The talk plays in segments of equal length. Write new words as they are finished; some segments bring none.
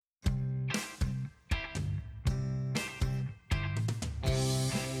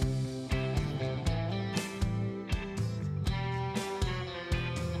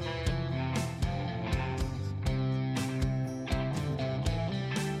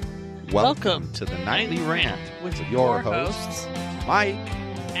Welcome to the Nightly Rant with your hosts, Mike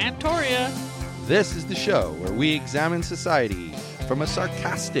and Toria. This is the show where we examine society from a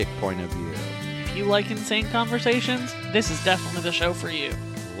sarcastic point of view. If you like insane conversations, this is definitely the show for you.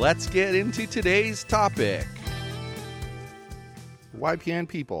 Let's get into today's topic. YPN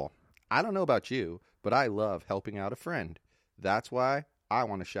people, I don't know about you, but I love helping out a friend. That's why I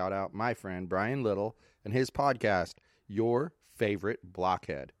want to shout out my friend Brian Little and his podcast, Your Favorite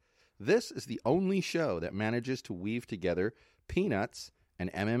Blockhead. This is the only show that manages to weave together peanuts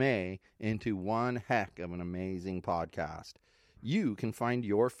and MMA into one heck of an amazing podcast. You can find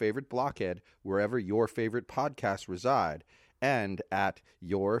Your Favorite Blockhead wherever your favorite podcasts reside and at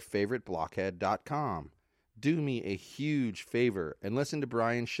yourfavoriteblockhead.com. Do me a huge favor and listen to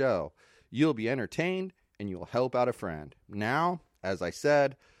Brian's show. You'll be entertained and you'll help out a friend. Now, as I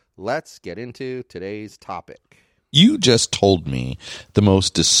said, let's get into today's topic. You just told me the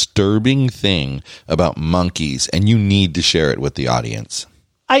most disturbing thing about monkeys, and you need to share it with the audience.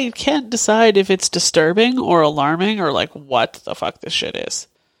 I can't decide if it's disturbing or alarming or like what the fuck this shit is.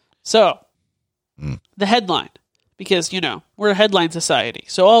 So, the headline, because, you know, we're a headline society,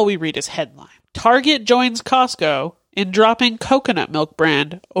 so all we read is headline. Target joins Costco in dropping coconut milk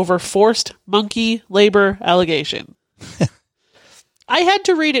brand over forced monkey labor allegation. I had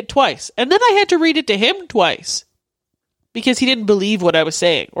to read it twice, and then I had to read it to him twice. Because he didn't believe what I was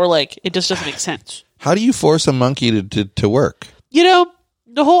saying, or like it just doesn't make sense. How do you force a monkey to work? You know,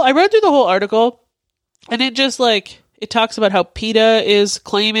 I read through the whole article, and it just like it talks about how PETA is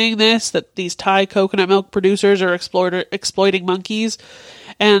claiming that these Thai coconut milk producers are exploiting monkeys,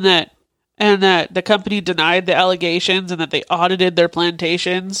 and that the company denied the allegations, and that they audited their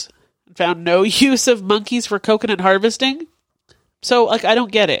plantations and found no use of monkeys for coconut harvesting. So like I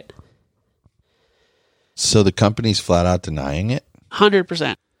don't get it. So the company's flat out denying it?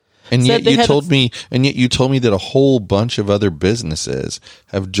 100%. And yet you told me that a whole bunch of other businesses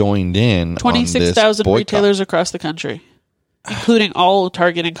have joined in 26,000 retailers across the country, including all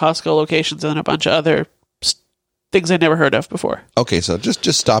Target and Costco locations and a bunch of other things I never heard of before. Okay, so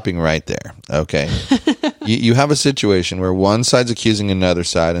just stopping right there, okay? you have a situation where one side's accusing another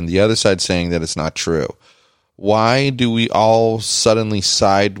side and the other side saying that it's not true. Why do we all suddenly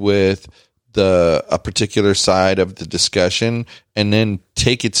side with a particular side of the discussion and then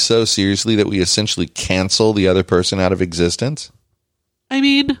take it so seriously that we essentially cancel the other person out of existence? I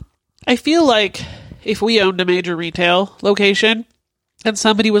mean, I feel like if we owned a major retail location and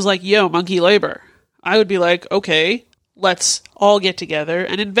somebody was like, yo, monkey labor, I would be like, okay, let's all get together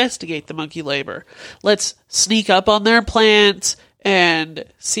and investigate the monkey labor. Let's sneak up on their plants and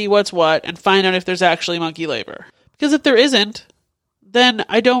see what's what and find out if there's actually monkey labor. Because if there isn't, then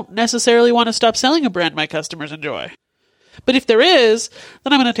I don't necessarily want to stop selling a brand my customers enjoy. But if there is,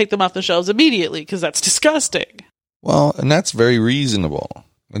 then I'm going to take them off the shelves immediately because that's disgusting. Well, and that's very reasonable.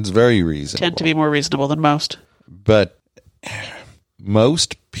 It's very reasonable. Tend to be more reasonable than most. But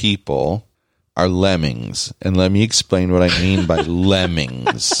most people are lemmings. And let me explain what I mean by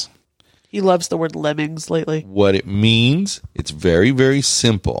lemmings. He loves the word lemmings lately. What it means, it's very, very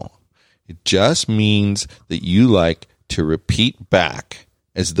simple. It just means that you like to repeat back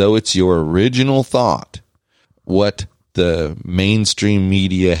as though it's your original thought what the mainstream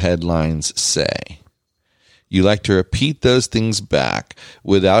media headlines say. You like to repeat those things back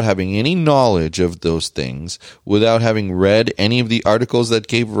without having any knowledge of those things, without having read any of the articles that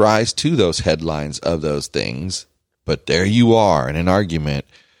gave rise to those headlines of those things. But there you are in an argument,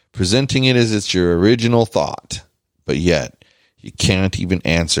 presenting it as it's your original thought. But yet, you can't even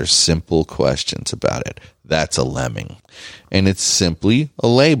answer simple questions about it. That's a lemming. And it's simply a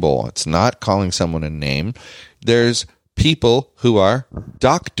label. It's not calling someone a name. There's people who are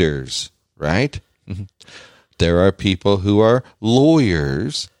doctors, right? There are people who are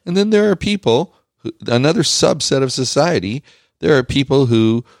lawyers. And then there are people, another subset of society, there are people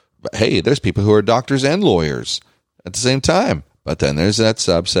who, there's people who are doctors and lawyers at the same time. But then there's that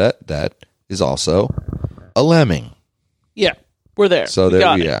subset that is also a lemming. Yeah, we're there. So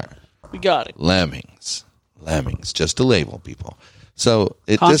there we are. We got it. Lemmings, just a label, people. So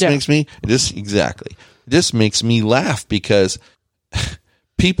it just makes me laugh because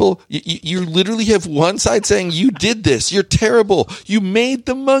people, you literally have one side saying you did this, you're terrible, you made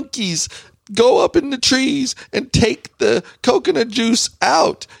the monkeys go up in the trees and take the coconut juice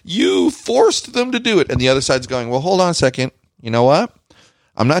out, you forced them to do it, and the other side's going, well, hold on a second, you know what?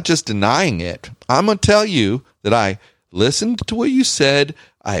 I'm not just denying it. I'm gonna tell you that I listened to what you said.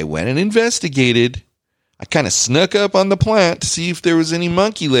 I went and investigated. I kind of snuck up on the plant to see if there was any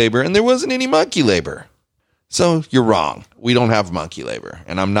monkey labor, and there wasn't any monkey labor. So you're wrong. We don't have monkey labor,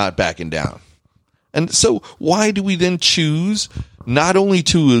 and I'm not backing down. And so why do we then choose not only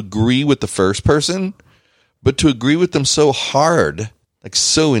to agree with the first person, but to agree with them so hard, like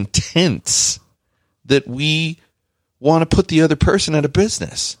so intense, that we want to put the other person out of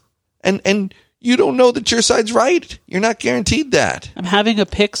business? And you don't know that your side's right. You're not guaranteed that. I'm having a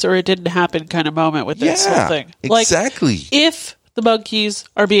pix or it didn't happen kind of moment with this whole thing. Exactly. Like, if the monkeys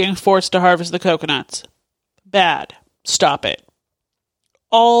are being forced to harvest the coconuts, bad. Stop it.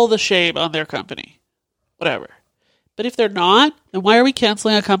 All the shame on their company. Whatever. But if they're not, then why are we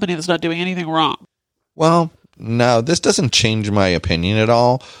canceling a company that's not doing anything wrong? Well, no, this doesn't change my opinion at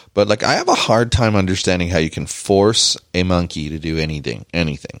all. But like, I have a hard time understanding how you can force a monkey to do anything.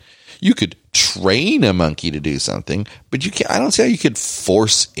 You could train a monkey to do something, but you can't. I don't see how you could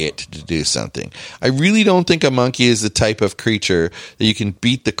force it to do something. I really don't think a monkey is the type of creature that you can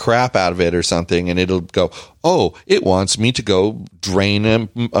beat the crap out of it or something, and it'll go, "Oh, it wants me to go drain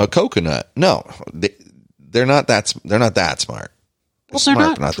a coconut." No, they're not that. They're not that smart. They're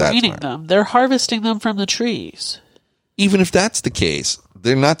not draining them. They're harvesting them from the trees. Even if that's the case,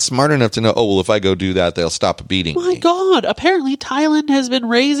 they're not smart enough to know, oh, well, if I go do that, they'll stop beating me. My God. Apparently, Thailand has been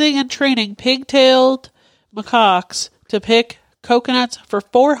raising and training pig-tailed macaques to pick coconuts for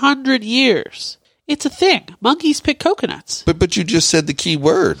 400 years. It's a thing. Monkeys pick coconuts. But you just said the key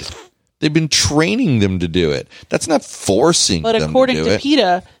word. They've been training them to do it. That's not forcing them to do it. But according to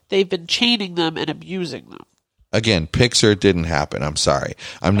PETA, they've been chaining them and abusing them. Again, Pixar, it didn't happen. I'm sorry.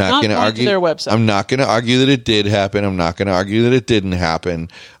 I'm not going to argue their website. I'm not going to argue that it did happen. I'm not going to argue that it didn't happen.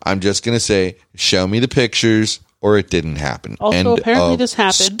 I'm just going to say, show me the pictures or it didn't happen. Also, apparently this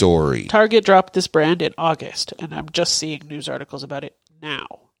happened. Story. Target dropped this brand in August, and I'm just seeing news articles about it now.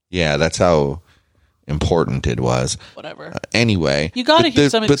 Yeah, that's how important it was. Whatever. Anyway. You got to hear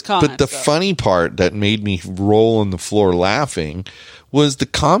some of these comments. But the funny part that made me roll on the floor laughing was the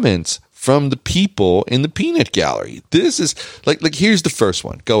comments from the people in the peanut gallery. This is like here's the first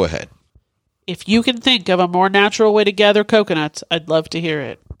one. Go ahead. If you can think of a more natural way to gather coconuts, I'd love to hear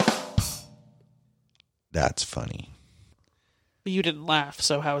it. That's funny. But you didn't laugh,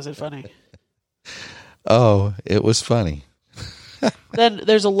 so how is it funny? Oh, it was funny. Then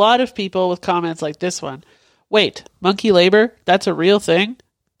there's a lot of people with comments like this one. Wait, monkey labor? That's a real thing?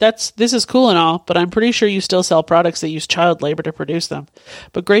 This is cool and all, but I'm pretty sure you still sell products that use child labor to produce them.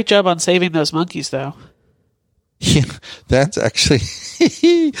 But great job on saving those monkeys, though. Yeah, that's actually,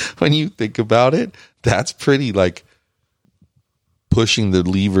 when you think about it, that's pretty like pushing the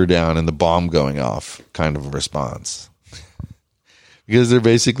lever down and the bomb going off kind of a response. Because they're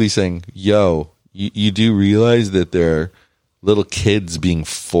basically saying, yo, you do realize that there are little kids being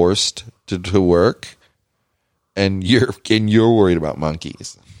forced to work, and you're worried about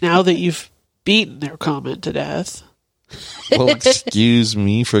monkeys. Now that you've beaten their comment to death. Well, excuse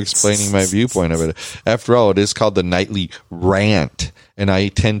me for explaining my viewpoint of it. After all, it is called the nightly rant, and I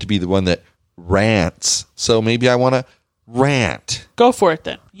tend to be the one that rants. So maybe I want to rant. Go for it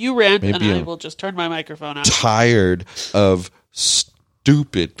then. You rant, maybe and I will just turn my microphone off. Tired of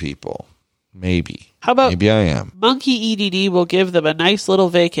stupid people. Maybe. How about maybe I am. Monkey EDD will give them a nice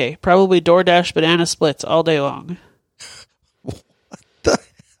little vacay. Probably DoorDash banana splits all day long.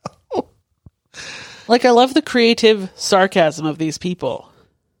 Like, I love the creative sarcasm of these people.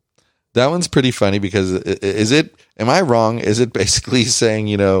 That one's pretty funny because am I wrong? Is it basically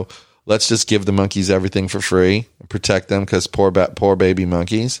saying, let's just give the monkeys everything for free and protect them because poor baby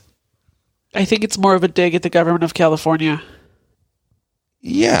monkeys? I think it's more of a dig at the government of California.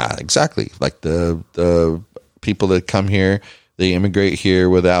 Yeah, exactly. Like the people that come here, they immigrate here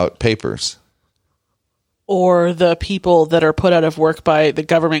without papers. Or the people that are put out of work by the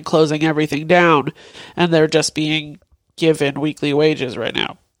government closing everything down, and they're just being given weekly wages right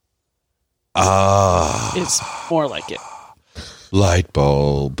now. It's more like it. Light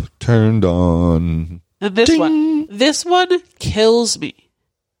bulb turned on. And this one kills me.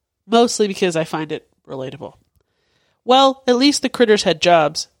 Mostly because I find it relatable. Well, at least the critters had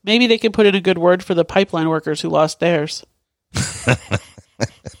jobs. Maybe they can put in a good word for the pipeline workers who lost theirs.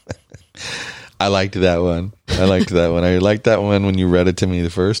 I liked that one. I liked that one when you read it to me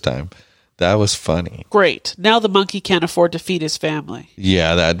the first time. That was funny. Great. Now the monkey can't afford to feed his family.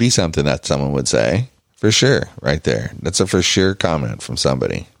 Yeah, that'd be something that someone would say. For sure. Right there. That's a for sure comment from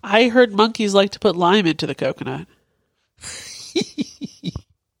somebody. I heard monkeys like to put lime into the coconut.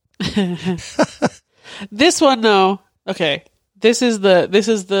 This one, though. Okay. This is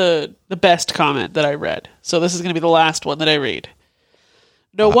the best comment that I read. So this is going to be the last one that I read.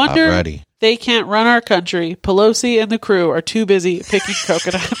 No wonder They can't run our country. Pelosi and the crew are too busy picking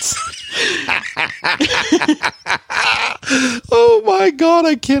coconuts. Oh my God,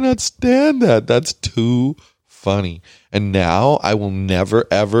 I cannot stand that. That's too funny. And now I will never,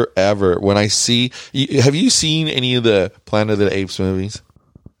 ever, ever, when I see, have you seen any of the Planet of the Apes movies?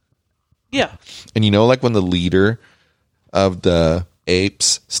 Yeah. And like when the leader of the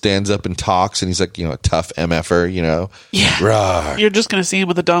apes stands up and talks and he's like, a tough MFer, Yeah. Rawr. You're just going to see him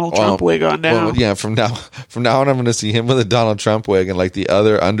with a Donald Trump wig on now. Well, yeah, from now on, I'm going to see him with a Donald Trump wig and like the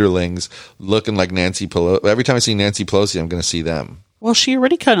other underlings looking like Nancy Pelosi. Every time I see Nancy Pelosi, I'm going to see them. Well, she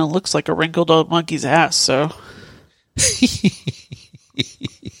already kind of looks like a wrinkled old monkey's ass, so.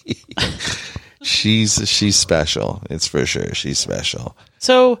 She's special. It's for sure. She's special.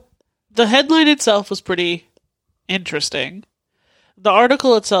 So the headline itself was pretty interesting. The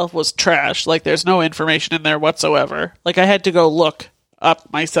article itself was trash. Like, there's no information in there whatsoever. Like, I had to go look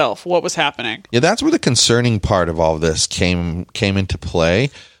up myself what was happening. Yeah, that's where the concerning part of all this came into play.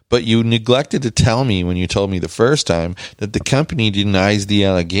 But you neglected to tell me when you told me the first time that the company denies the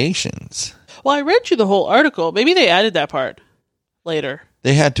allegations. Well, I read you the whole article. Maybe they added that part later.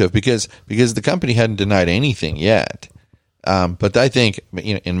 They had to have because the company hadn't denied anything yet. But I think,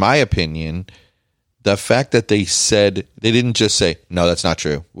 in my opinion, the fact that they didn't just say, no, that's not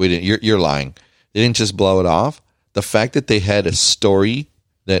true. We didn't. You're lying. They didn't just blow it off. The fact that they had a story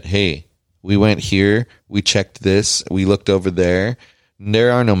that, hey, we went here, we checked this, we looked over there.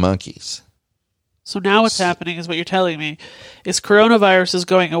 There are no monkeys. So now what's happening is what you're telling me is coronavirus is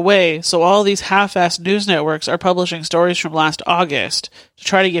going away. So all these half-assed news networks are publishing stories from last August to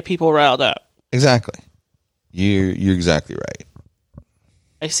try to get people riled up. Exactly. You're exactly right.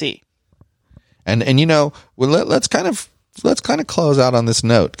 I see. And let's kind of close out on this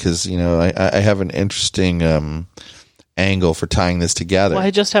note because I have an interesting angle for tying this together. Well, I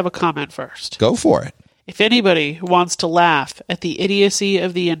just have a comment first. Go for it. If anybody wants to laugh at the idiocy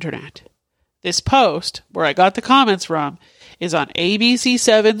of the internet, this post where I got the comments from is on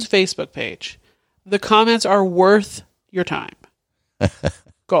ABC7's Facebook page. The comments are worth your time.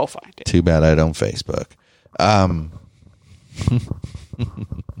 Go find it. Too bad I don't Facebook.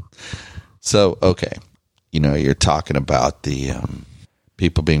 So, okay. You're talking about the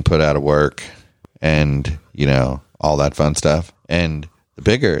people being put out of work and, all that fun stuff. And the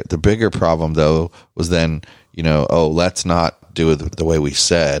bigger problem, though, was then, let's not do it the way we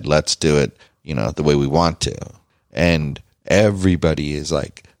said. Let's do it, the way we want to. And everybody is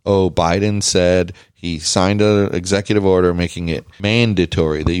like, oh, Biden said he signed an executive order making it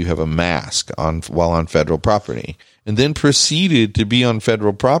mandatory that you have a mask while on federal property, and then proceeded to be on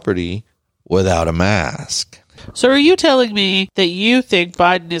federal property without a mask. So are you telling me that you think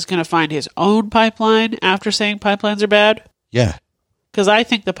Biden is going to find his own pipeline after saying pipelines are bad? Yeah. Because I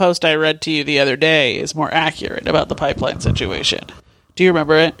think the post I read to you the other day is more accurate about the pipeline situation. Do you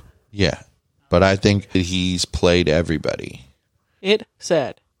remember it? Yeah. But I think that he's played everybody. It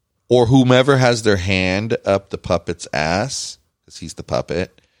said. Or whomever has their hand up the puppet's ass, because he's the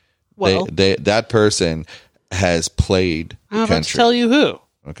puppet, Well, that person has played the I'm about to country. tell you who.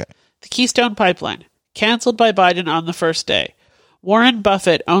 Okay. The Keystone Pipeline, canceled by Biden on the first day. Warren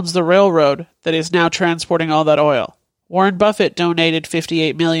Buffett owns the railroad that is now transporting all that oil. Warren Buffett donated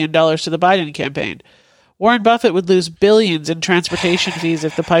 $58 million to the Biden campaign. Warren Buffett would lose billions in transportation fees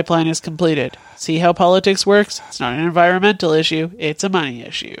if the pipeline is completed. See how politics works? It's not an environmental issue. It's a money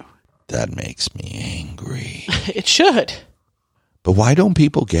issue. That makes me angry. It should. But why don't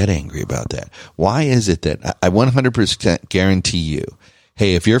people get angry about that? Why is it that I 100% guarantee you,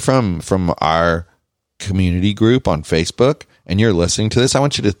 hey, if you're from our community group on Facebook and you're listening to this, I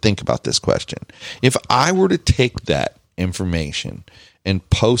want you to think about this question. If I were to take that information and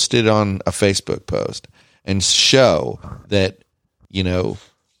post it on a Facebook post and show that,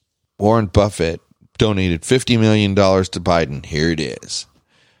 Warren Buffett donated $50 million to Biden, here it is.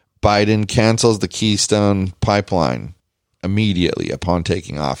 Biden cancels the Keystone Pipeline immediately upon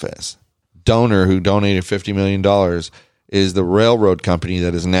taking office. Donor who donated $50 million is the railroad company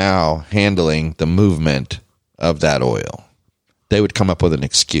that is now handling the movement of that oil. They would come up with an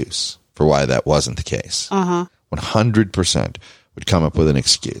excuse for why that wasn't the case. 100% would come up with an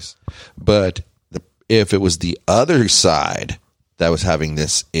excuse. But if it was the other side that was having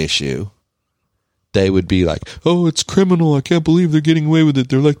this issue, they would be like, oh, it's criminal. I can't believe they're getting away with it.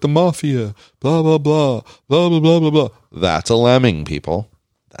 They're like the mafia. Blah, blah, blah. Blah, blah, blah, blah, blah. That's a lemming, people.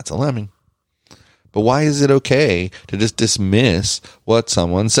 That's a lemming. But why is it okay to just dismiss what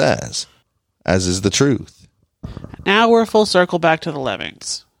someone says, as is the truth? Now we're full circle back to the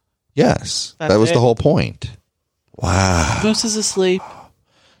Lemmings. Yes. That's that was it. the whole point. Wow. Moose is asleep.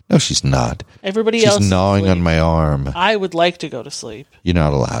 No, she's not. Everybody She's else is gnawing asleep. on my arm. I would like to go to sleep. You're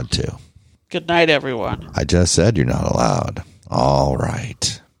not allowed to. Good night, everyone. I just said you're not allowed. All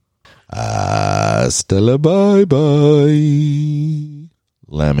right. Hasta la bye-bye.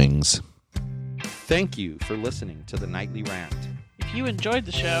 Lemmings. Thank you for listening to the Nightly Rant. If you enjoyed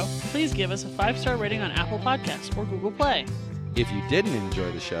the show, please give us a 5-star rating on Apple Podcasts or Google Play. If you didn't enjoy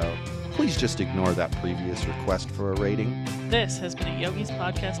the show, please just ignore that previous request for a rating. This has been a Yogi's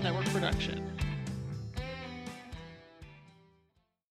Podcast Network production.